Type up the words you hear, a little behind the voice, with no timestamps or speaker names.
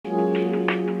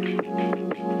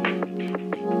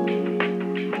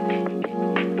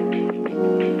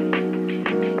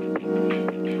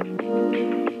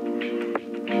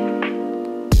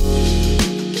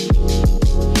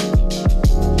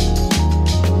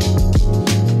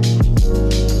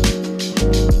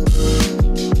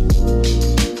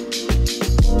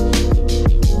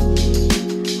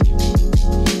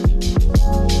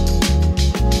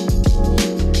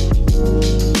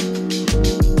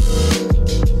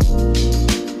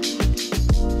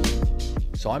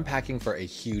So I'm packing for a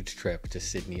huge trip to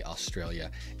Sydney,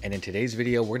 Australia. And in today's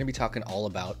video, we're gonna be talking all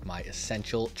about my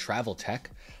essential travel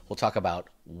tech. We'll talk about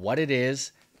what it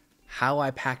is, how I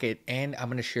pack it, and I'm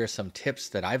gonna share some tips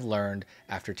that I've learned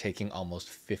after taking almost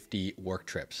 50 work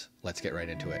trips. Let's get right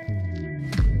into it.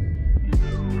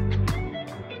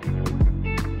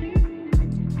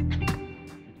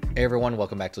 Hey everyone,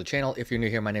 welcome back to the channel. If you're new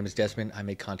here, my name is Desmond. I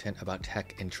make content about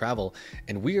tech and travel,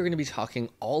 and we are going to be talking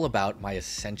all about my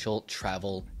essential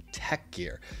travel tech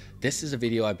gear. This is a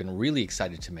video I've been really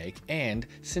excited to make, and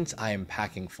since I am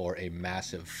packing for a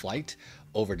massive flight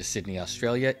over to Sydney,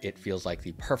 Australia, it feels like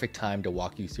the perfect time to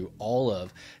walk you through all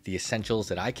of the essentials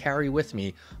that I carry with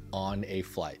me on a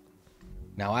flight.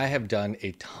 Now, I have done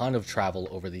a ton of travel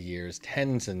over the years,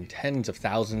 tens and tens of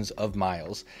thousands of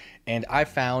miles, and I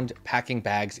found packing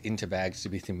bags into bags to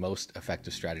be the most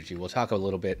effective strategy. We'll talk a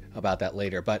little bit about that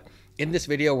later, but in this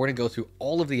video, we're gonna go through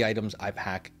all of the items I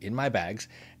pack in my bags,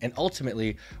 and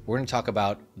ultimately, we're gonna talk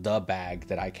about the bag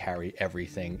that I carry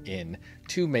everything in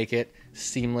to make it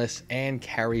seamless and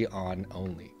carry on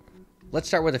only. Let's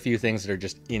start with a few things that are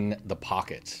just in the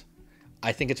pockets.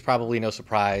 I think it's probably no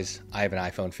surprise I have an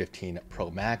iPhone 15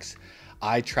 Pro Max.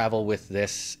 I travel with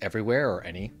this everywhere, or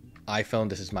any iPhone.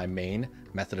 This is my main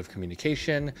method of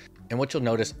communication. And what you'll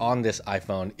notice on this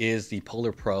iPhone is the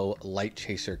Polar Pro Light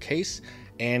Chaser case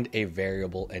and a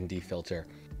variable ND filter.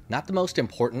 Not the most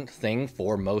important thing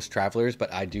for most travelers,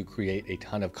 but I do create a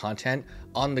ton of content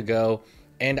on the go,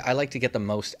 and I like to get the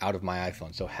most out of my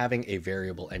iPhone. So having a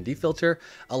variable ND filter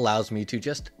allows me to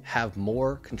just have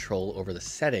more control over the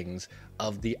settings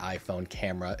of the iPhone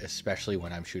camera, especially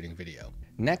when I'm shooting video.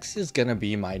 Next is gonna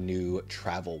be my new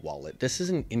travel wallet. This is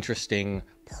an interesting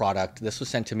product. This was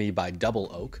sent to me by Double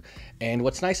Oak. And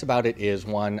what's nice about it is,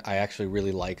 one, I actually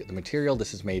really like the material.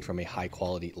 This is made from a high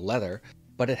quality leather,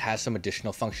 but it has some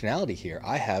additional functionality here.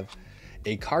 I have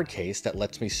a card case that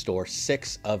lets me store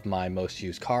 6 of my most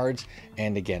used cards.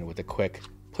 And again, with a quick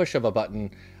push of a button,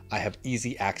 I have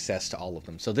easy access to all of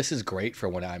them. So this is great for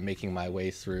when I'm making my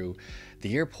way through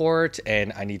the airport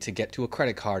and I need to get to a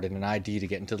credit card and an ID to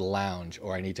get into the lounge,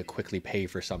 or I need to quickly pay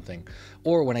for something,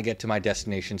 or when I get to my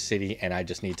destination city and I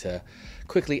just need to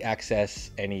quickly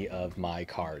access any of my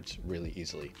cards really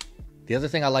easily. The other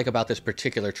thing I like about this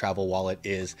particular travel wallet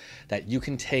is that you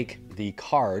can take the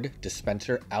card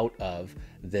dispenser out of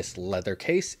this leather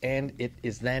case, and it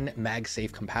is then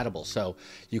MagSafe compatible. So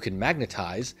you can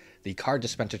magnetize the card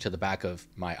dispenser to the back of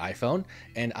my iPhone,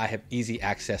 and I have easy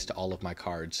access to all of my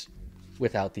cards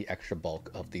without the extra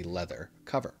bulk of the leather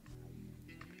cover.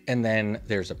 And then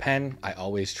there's a pen. I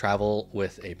always travel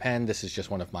with a pen. This is just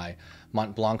one of my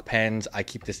Mont Blanc pens. I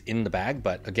keep this in the bag,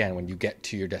 but again, when you get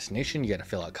to your destination, you gotta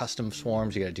fill out customs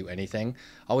forms, you gotta do anything.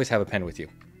 Always have a pen with you.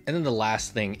 And then the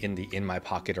last thing in the in my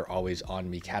pocket or always on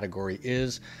me category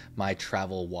is my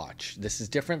travel watch. This is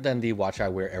different than the watch I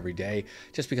wear every day,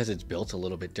 just because it's built a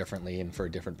little bit differently and for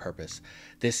a different purpose.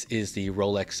 This is the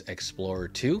Rolex Explorer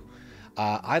 2.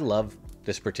 I love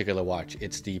this particular watch.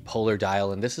 It's the polar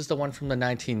dial, and this is the one from the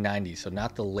 1990s, so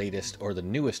not the latest or the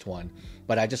newest one,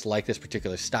 but I just like this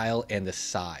particular style and the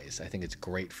size. I think it's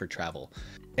great for travel.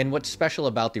 And what's special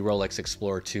about the Rolex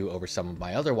Explorer 2 over some of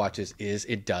my other watches is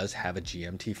it does have a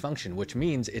GMT function, which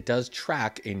means it does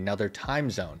track another time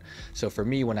zone. So for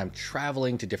me, when I'm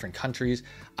traveling to different countries,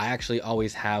 I actually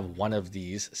always have one of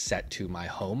these set to my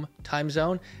home time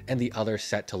zone and the other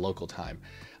set to local time.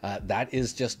 That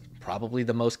is just probably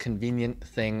the most convenient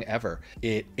thing ever.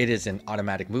 It is an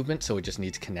automatic movement, so it just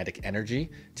needs kinetic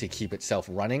energy to keep itself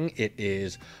running. It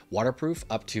is waterproof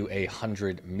up to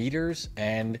 100 meters,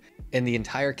 and the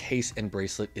entire case and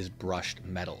bracelet is brushed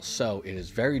metal. So it is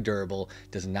very durable,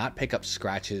 does not pick up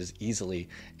scratches easily,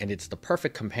 and it's the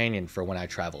perfect companion for when I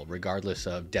travel. Regardless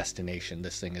of destination,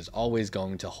 this thing is always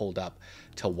going to hold up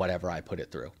to whatever I put it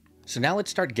through. So now let's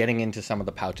start getting into some of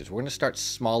the pouches. We're gonna start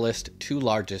smallest to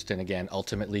largest, and again,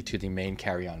 ultimately to the main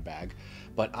carry-on bag.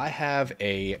 But I have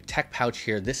a tech pouch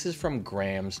here. This is from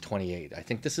Grams 28. I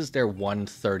think this is their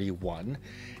 131.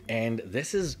 And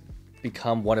this has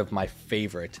become one of my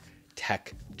favorite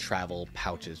tech travel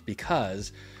pouches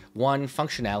because, one,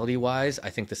 functionality-wise, I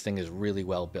think this thing is really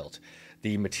well built.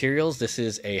 The materials, this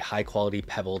is a high quality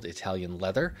pebbled Italian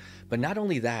leather, but not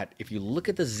only that, if you look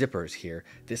at the zippers here,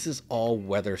 this is all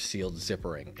weather sealed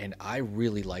zippering, and I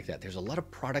really like that. There's a lot of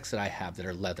products that I have that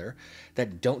are leather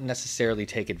that don't necessarily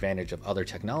take advantage of other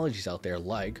technologies out there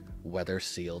like weather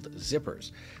sealed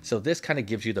zippers. So this kind of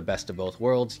gives you the best of both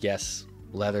worlds. Yes,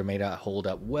 leather may not hold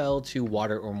up well to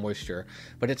water or moisture,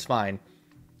 but it's fine.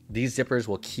 These zippers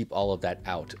will keep all of that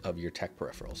out of your tech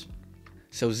peripherals.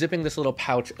 So zipping this little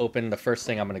pouch open, the first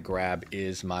thing I'm going to grab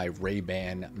is my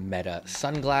RayBan Meta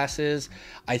sunglasses.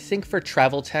 I think for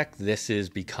travel tech, this has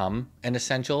become an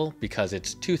essential because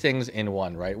it's two things in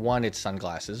one, right? One, it's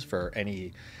sunglasses for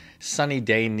any sunny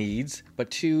day needs, but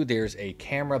two, there's a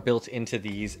camera built into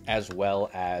these as well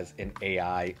as an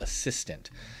AI assistant.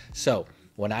 So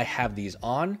when I have these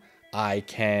on, I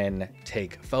can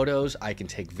take photos, I can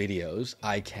take videos,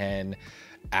 I can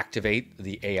activate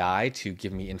the AI to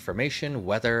give me information,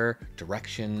 weather,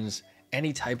 directions,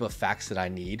 any type of facts that I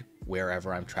need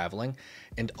wherever I'm traveling.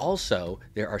 And also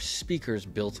there are speakers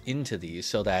built into these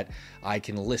so that I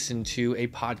can listen to a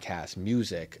podcast,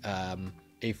 music,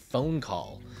 a phone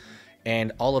call,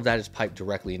 and all of that is piped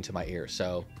directly into my ear.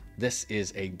 So this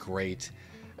is a great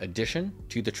addition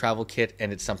to the travel kit,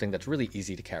 and it's something that's really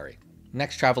easy to carry.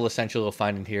 Next travel essential you'll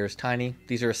find in here is tiny.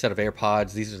 These are a set of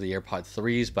AirPods. These are the AirPod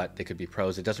 3s, but they could be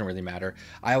Pros. It doesn't really matter.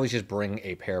 I always just bring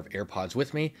a pair of AirPods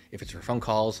with me if it's for phone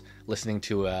calls, listening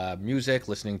to music,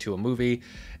 listening to a movie,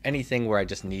 anything where I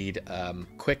just need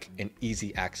quick and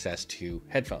easy access to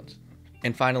headphones.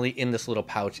 And finally, in this little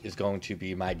pouch is going to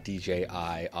be my DJI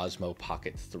Osmo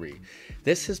Pocket 3.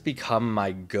 This has become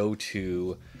my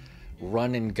go-to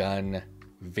run and gun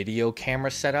video camera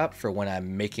setup for when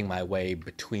I'm making my way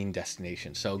between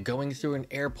destinations. So going through an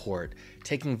airport,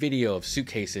 taking video of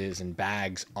suitcases and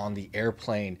bags on the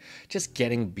airplane, just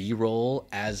getting B-roll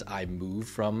as I move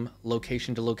from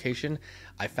location to location.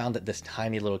 I found that this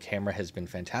tiny little camera has been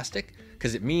fantastic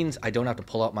because it means I don't have to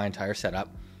pull out my entire setup.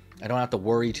 I don't have to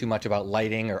worry too much about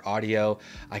lighting or audio.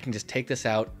 I can just take this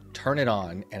out, turn it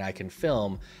on, and I can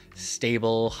film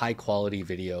stable, high quality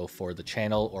video for the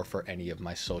channel or for any of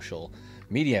my social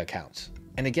media accounts.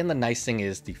 And again, the nice thing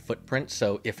is the footprint.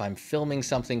 So if I'm filming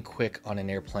something quick on an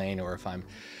airplane, or if I'm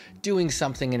doing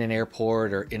something in an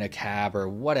airport or in a cab or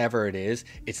whatever it is,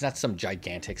 it's not some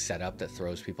gigantic setup that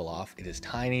throws people off. It is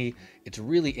tiny, it's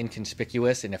really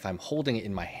inconspicuous, and if I'm holding it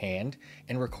in my hand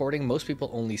and recording, most people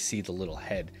only see the little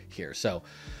head here. So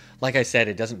like I said,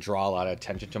 it doesn't draw a lot of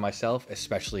attention to myself,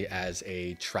 especially as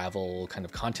a travel kind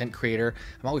of content creator.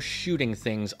 I'm always shooting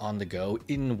things on the go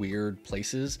in weird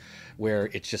places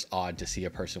where it's just odd to see a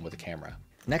person with a camera.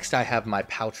 Next, I have my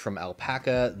pouch from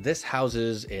Alpaka. This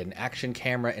houses an action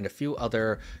camera and a few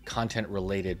other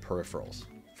content-related peripherals.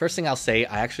 First thing I'll say,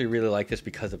 I actually really like this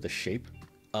because of the shape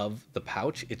of the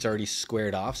pouch. It's already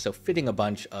squared off, so fitting a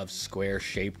bunch of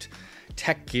square-shaped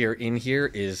tech gear in here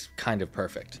is kind of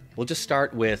perfect. We'll just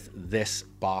start with this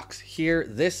box here.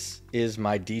 This is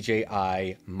my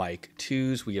DJI Mic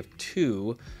 2s. We have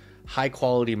two high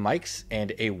quality mics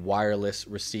and a wireless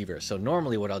receiver. So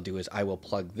normally what I'll do is I will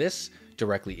plug this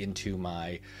directly into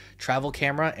my travel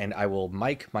camera and I will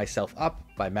mic myself up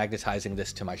by magnetizing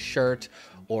this to my shirt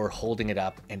or holding it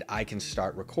up, and I can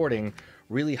start recording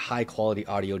really high quality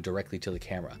audio directly to the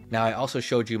camera. Now, I also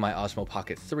showed you my Osmo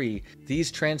Pocket 3.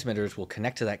 These transmitters will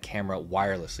connect to that camera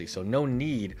wirelessly, so no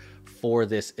need for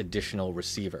this additional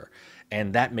receiver.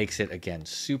 And that makes it, again,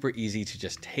 super easy to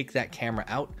just take that camera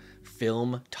out,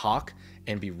 film, talk,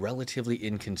 and be relatively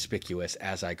inconspicuous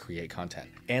as I create content.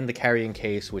 And the carrying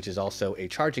case, which is also a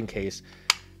charging case,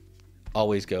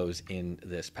 always goes in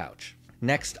this pouch.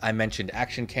 Next, I mentioned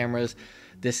action cameras.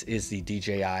 This is the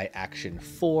DJI Action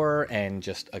 4, and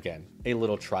just, again, a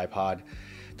little tripod.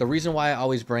 The reason why I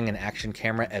always bring an action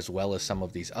camera as well as some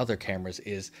of these other cameras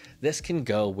is this can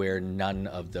go where none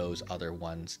of those other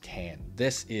ones can.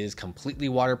 This is completely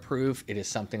waterproof. It is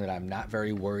something that I'm not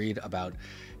very worried about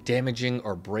damaging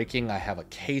or breaking. I have a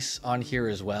case on here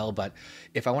as well, but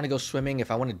if I want to go swimming,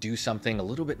 if I want to do something a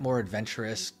little bit more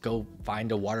adventurous, go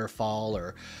find a waterfall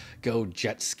or go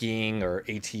jet skiing or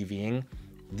ATVing,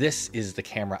 this is the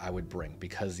camera I would bring,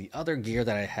 because the other gear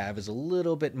that I have is a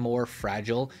little bit more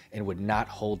fragile and would not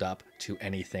hold up to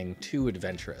anything too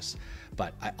adventurous.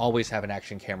 But I always have an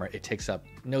action camera. It takes up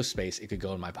no space. It could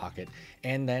go in my pocket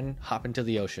and then hop into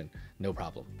the ocean, no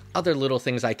problem. Other little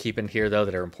things I keep in here though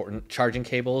that are important: charging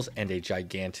cables and a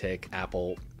gigantic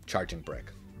Apple charging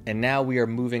brick. And now we are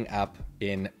moving up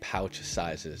in pouch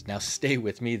sizes. Now stay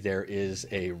with me, there is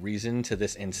a reason to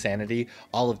this insanity.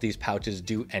 All of these pouches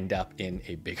do end up in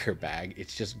a bigger bag.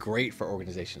 It's just great for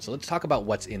organization. So let's talk about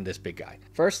what's in this big guy.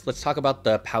 First, let's talk about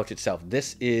the pouch itself.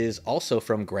 This is also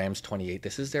from Grams 28.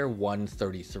 This is their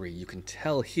 133. You can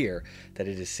tell here that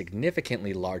it is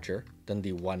significantly larger than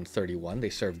the 131.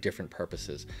 They serve different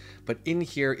purposes. But in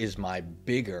here is my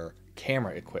bigger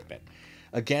camera equipment.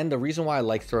 Again, the reason why I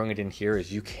like throwing it in here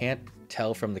is you can't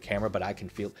tell from the camera, but I can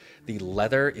feel the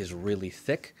leather is really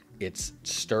thick. It's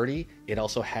sturdy. It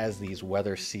also has these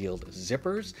weather sealed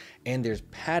zippers, and there's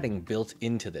padding built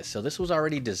into this. So this was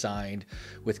already designed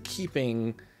with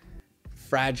keeping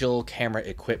fragile camera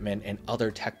equipment and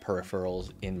other tech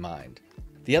peripherals in mind.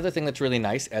 The other thing that's really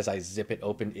nice as I zip it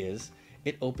open is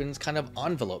it opens kind of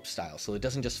envelope style, so it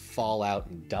doesn't just fall out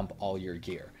and dump all your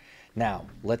gear. Now,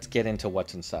 let's get into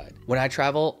what's inside. When I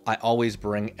travel, I always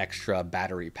bring extra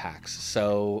battery packs.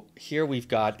 So here we've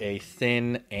got a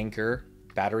thin Anker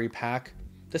battery pack.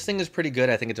 This thing is pretty good.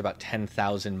 I think it's about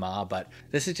 10,000 mAh, but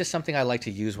this is just something I like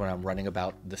to use when I'm running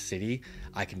about the city.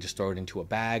 I can just throw it into a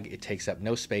bag. It takes up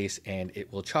no space and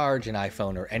it will charge an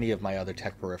iPhone or any of my other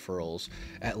tech peripherals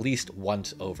at least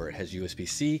once over. It has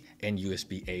USB-C and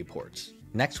USB-A ports.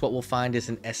 Next, what we'll find is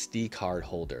an SD card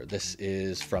holder. This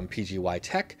is from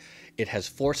PGYTech. It has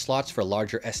 4 slots for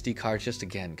larger SD cards, just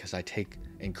again, because I take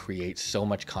and create so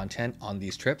much content on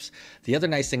these trips. The other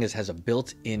nice thing is it has a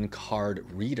built-in card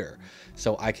reader.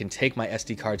 So I can take my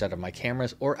SD cards out of my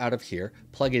cameras or out of here,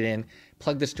 plug it in,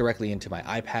 plug this directly into my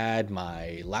iPad,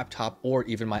 my laptop, or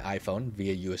even my iPhone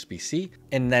via USB-C,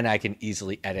 and then I can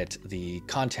easily edit the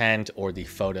content or the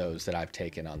photos that I've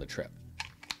taken on the trip.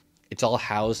 It's all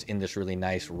housed in this really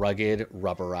nice rugged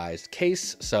rubberized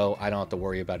case, so I don't have to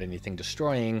worry about anything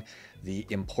destroying the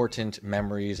important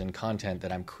memories and content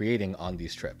that I'm creating on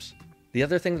these trips. The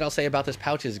other thing that I'll say about this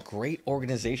pouch is great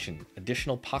organization,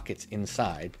 additional pockets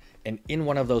inside, and in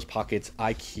one of those pockets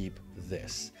I keep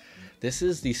this. This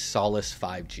is the Solis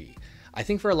 5G. I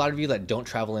think for a lot of you that don't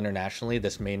travel internationally,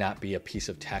 this may not be a piece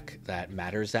of tech that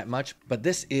matters that much, but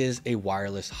this is a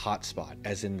wireless hotspot,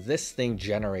 as in this thing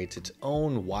generates its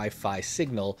own Wi-Fi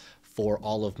signal for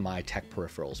all of my tech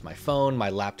peripherals, my phone, my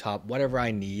laptop, whatever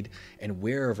I need, and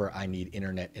wherever I need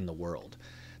internet in the world.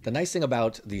 The nice thing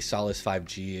about the Solis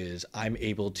 5G is I'm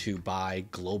able to buy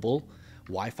global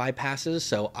Wi-Fi passes,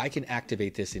 so I can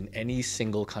activate this in any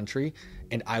single country,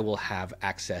 and I will have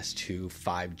access to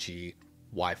 5G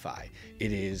Wi-Fi.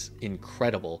 It is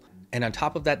incredible. And on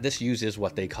top of that, this uses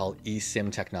what they call eSIM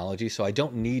technology. So I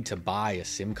don't need to buy a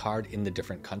SIM card in the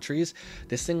different countries.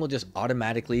 This thing will just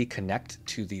automatically connect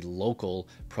to the local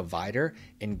provider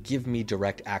and give me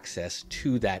direct access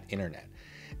to that internet.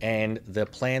 And the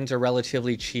plans are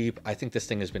relatively cheap. I think this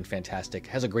thing has been fantastic. It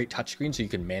has a great touchscreen so you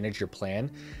can manage your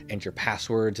plan and your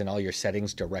passwords and all your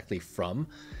settings directly from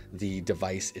the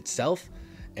device itself.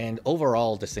 And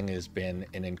overall, this thing has been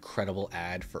an incredible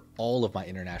add for all of my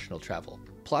international travel.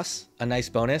 Plus, a nice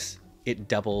bonus, it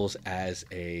doubles as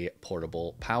a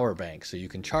portable power bank. So you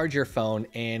can charge your phone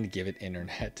and give it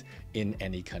internet in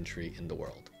any country in the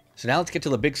world. So now let's get to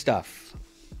the big stuff.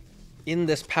 In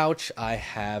this pouch, I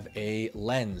have a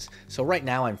lens. So right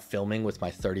now I'm filming with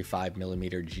my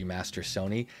 35mm G Master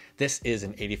Sony. This is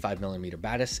an 85mm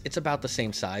Batis. It's about the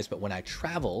same size, but when I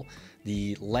travel,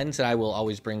 the lens that I will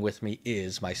always bring with me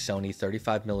is my Sony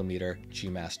 35mm G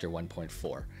Master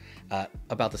 1.4.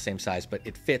 About the same size, but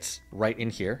it fits right in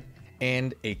here.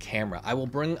 And a camera. I will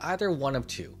bring either one of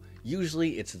two.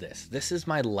 Usually it's this. This is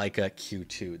my Leica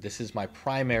Q2. This is my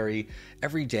primary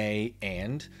everyday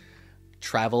and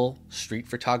travel street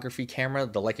photography camera.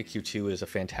 The Leica Q2 is a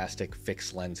fantastic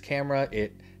fixed lens camera.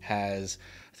 It has,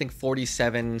 I think,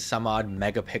 47 some odd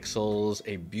megapixels,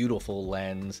 a beautiful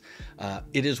lens.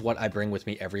 It is what I bring with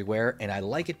me everywhere, and I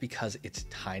like it because it's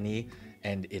tiny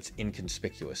and it's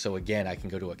inconspicuous. So again, I can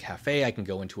go to a cafe, I can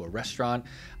go into a restaurant,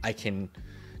 I can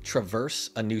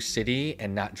traverse a new city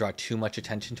and not draw too much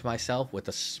attention to myself with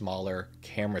a smaller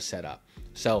camera setup.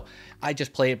 So I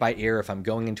just play it by ear. If I'm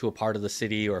going into a part of the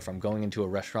city or if I'm going into a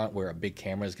restaurant where a big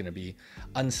camera is going to be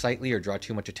unsightly or draw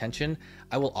too much attention,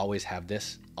 I will always have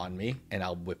this on me and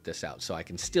I'll whip this out so I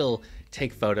can still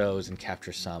take photos and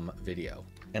capture some video.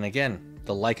 And again,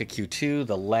 the Leica Q2,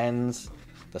 the lens,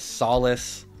 the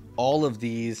Solis, all of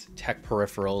these tech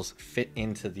peripherals fit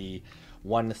into the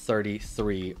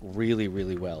 133 really,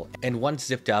 really well. And once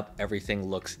zipped up, everything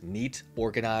looks neat,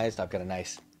 organized. I've got a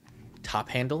nice top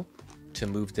handle to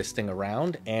move this thing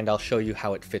around, and I'll show you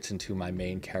how it fits into my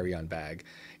main carry-on bag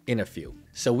in a few.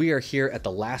 So we are here at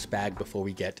the last bag before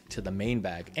we get to the main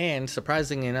bag, and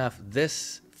surprisingly enough,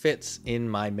 this fits in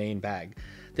my main bag.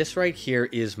 This right here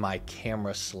is my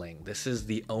camera sling. This is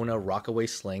the Ona Rockaway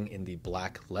sling in the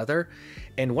black leather.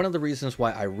 And one of the reasons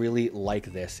why I really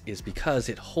like this is because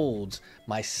it holds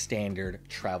my standard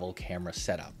travel camera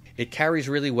setup. It carries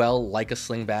really well like a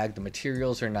sling bag. The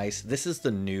materials are nice. This is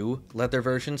the new leather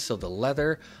version, so the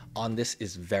leather on this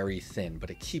is very thin, but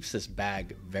it keeps this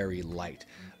bag very light.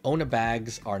 Ona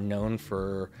bags are known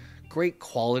for great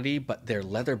quality, but their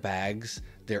leather bags,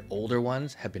 their older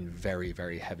ones, have been very,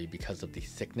 very heavy because of the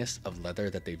thickness of leather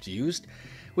that they've used,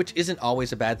 which isn't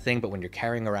always a bad thing, but when you're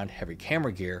carrying around heavy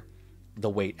camera gear, the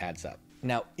weight adds up.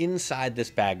 Now, inside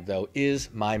this bag, though, is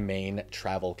my main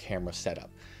travel camera setup.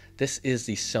 This is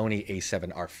the Sony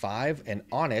A7R5, and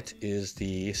on it is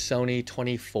the Sony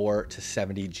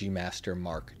 24-70 G Master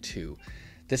Mark II.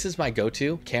 This is my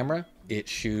go-to camera. It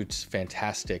shoots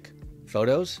fantastic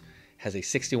photos, has a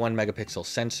 61 megapixel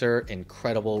sensor,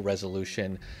 incredible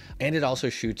resolution, and it also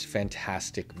shoots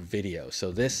fantastic video.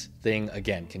 So this thing,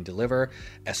 again, can deliver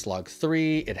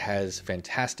S-Log3. It has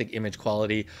fantastic image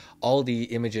quality. All the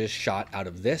images shot out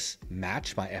of this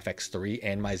match my FX3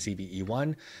 and my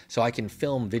ZV-E1. So I can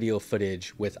film video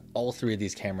footage with all three of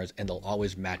these cameras, and they'll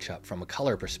always match up from a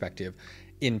color perspective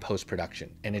in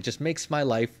post-production. And it just makes my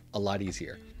life a lot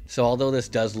easier. So although this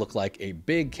does look like a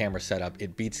big camera setup,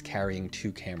 it beats carrying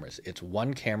two cameras. It's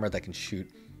one camera that can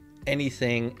shoot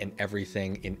anything and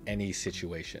everything in any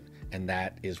situation. And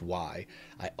that is why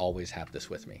I always have this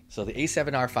with me. So the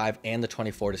A7R5 and the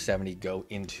 24-70 go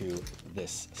into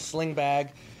this sling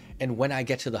bag. And when I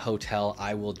get to the hotel,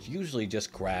 I will usually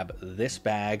just grab this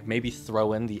bag, maybe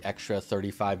throw in the extra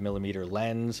 35mm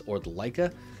lens or the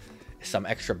Leica, some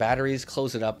extra batteries,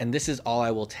 close it up, and this is all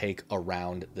I will take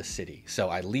around the city. So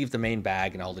I leave the main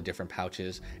bag and all the different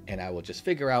pouches, and I will just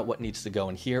figure out what needs to go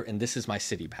in here, and this is my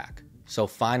city pack. So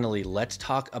finally, let's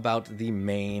talk about the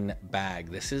main bag.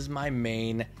 This is my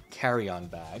main carry-on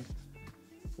bag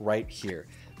right here.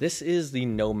 This is the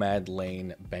Nomad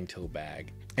Lane Bento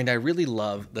bag, and I really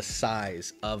love the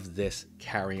size of this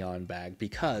carry-on bag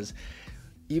because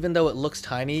even though it looks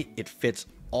tiny, it fits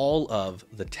all of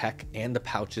the tech and the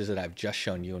pouches that I've just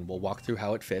shown you, and we'll walk through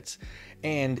how it fits,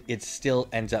 and it still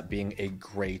ends up being a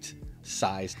great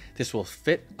size. This will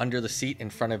fit under the seat in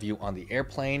front of you on the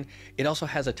airplane. It also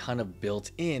has a ton of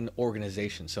built-in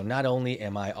organization. So not only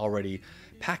am I already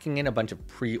packing in a bunch of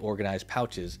pre-organized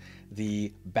pouches,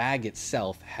 the bag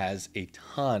itself has a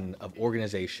ton of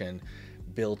organization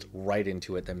built right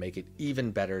into it that make it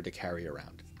even better to carry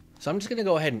around. So I'm just gonna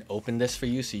go ahead and open this for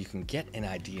you so you can get an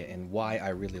idea and why I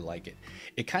really like it.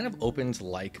 It kind of opens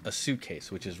like a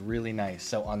suitcase, which is really nice.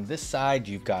 So on this side,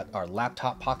 you've got our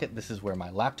laptop pocket. This is where my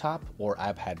laptop or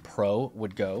iPad Pro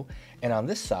would go. And on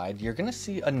this side, you're gonna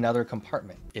see another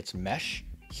compartment. It's mesh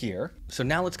here. So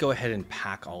now let's go ahead and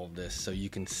pack all of this so you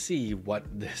can see what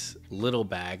this little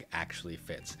bag actually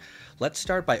fits. Let's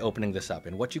start by opening this up,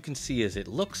 and what you can see is it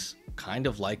looks kind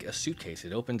of like a suitcase.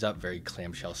 It opens up very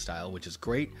clamshell style, which is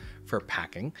great for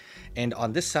packing. And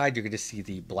on this side, you're going to see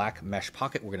the black mesh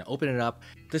pocket. We're going to open it up.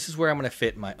 This is where I'm going to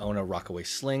fit my own Rockaway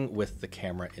Sling with the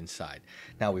camera inside.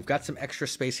 Now we've got some extra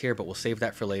space here, but we'll save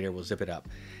that for later. We'll zip it up.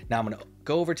 Now I'm going to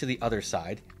go over to the other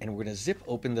side, and we're going to zip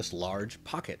open this large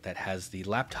pocket that has the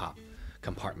laptop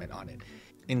compartment on it.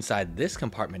 Inside this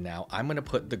compartment now, I'm going to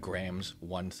put the Grams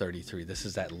 133. This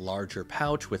is that larger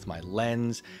pouch with my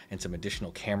lens and some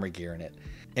additional camera gear in it.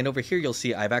 And over here, you'll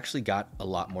see I've actually got a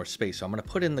lot more space. So I'm going to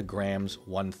put in the Grams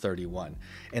 131.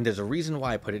 And there's a reason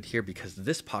why I put it here, because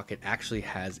this pocket actually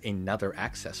has another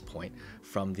access point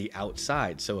from the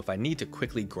outside. So if I need to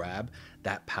quickly grab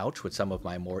that pouch with some of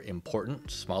my more important,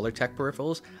 smaller tech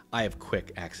peripherals, I have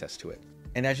quick access to it.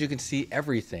 And as you can see,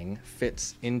 everything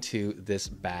fits into this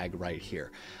bag right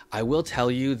here. I will tell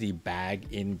you, the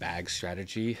bag-in-bag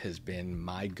strategy has been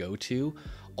my go-to.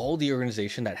 All the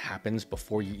organization that happens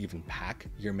before you even pack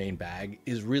your main bag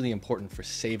is really important for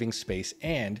saving space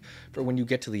and for when you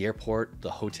get to the airport, the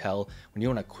hotel, when you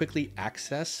want to quickly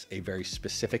access a very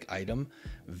specific item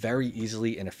very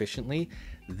easily and efficiently.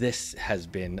 This has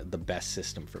been the best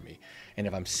system for me. And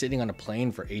if I'm sitting on a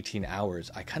plane for 18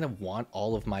 hours, I kind of want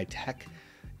all of my tech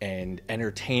and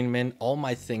entertainment, all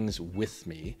my things with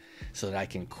me so that I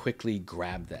can quickly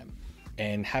grab them.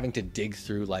 And having to dig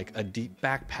through like a deep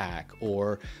backpack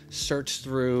or search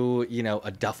through,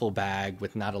 a duffel bag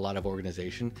with not a lot of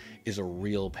organization is a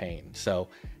real pain. So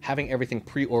having everything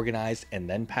pre-organized and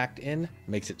then packed in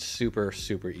makes it super,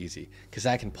 super easy, because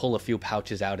I can pull a few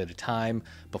pouches out at a time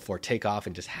before takeoff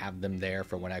and just have them there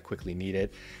for when I quickly need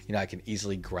it. I can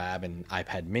easily grab an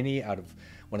iPad mini out of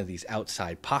one of these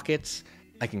outside pockets.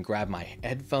 I can grab my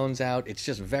headphones out. It's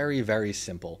just very, very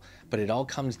simple, but it all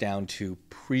comes down to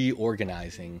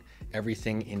pre-organizing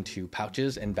everything into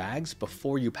pouches and bags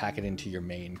before you pack it into your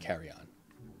main carry-on.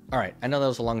 All right, I know that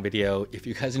was a long video. If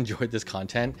you guys enjoyed this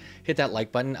content, hit that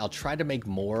like button. I'll try to make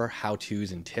more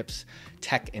how-tos and tips,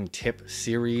 tech and tip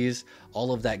series,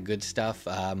 all of that good stuff.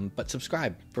 But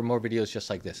subscribe for more videos just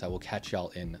like this. I will catch y'all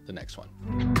in the next one.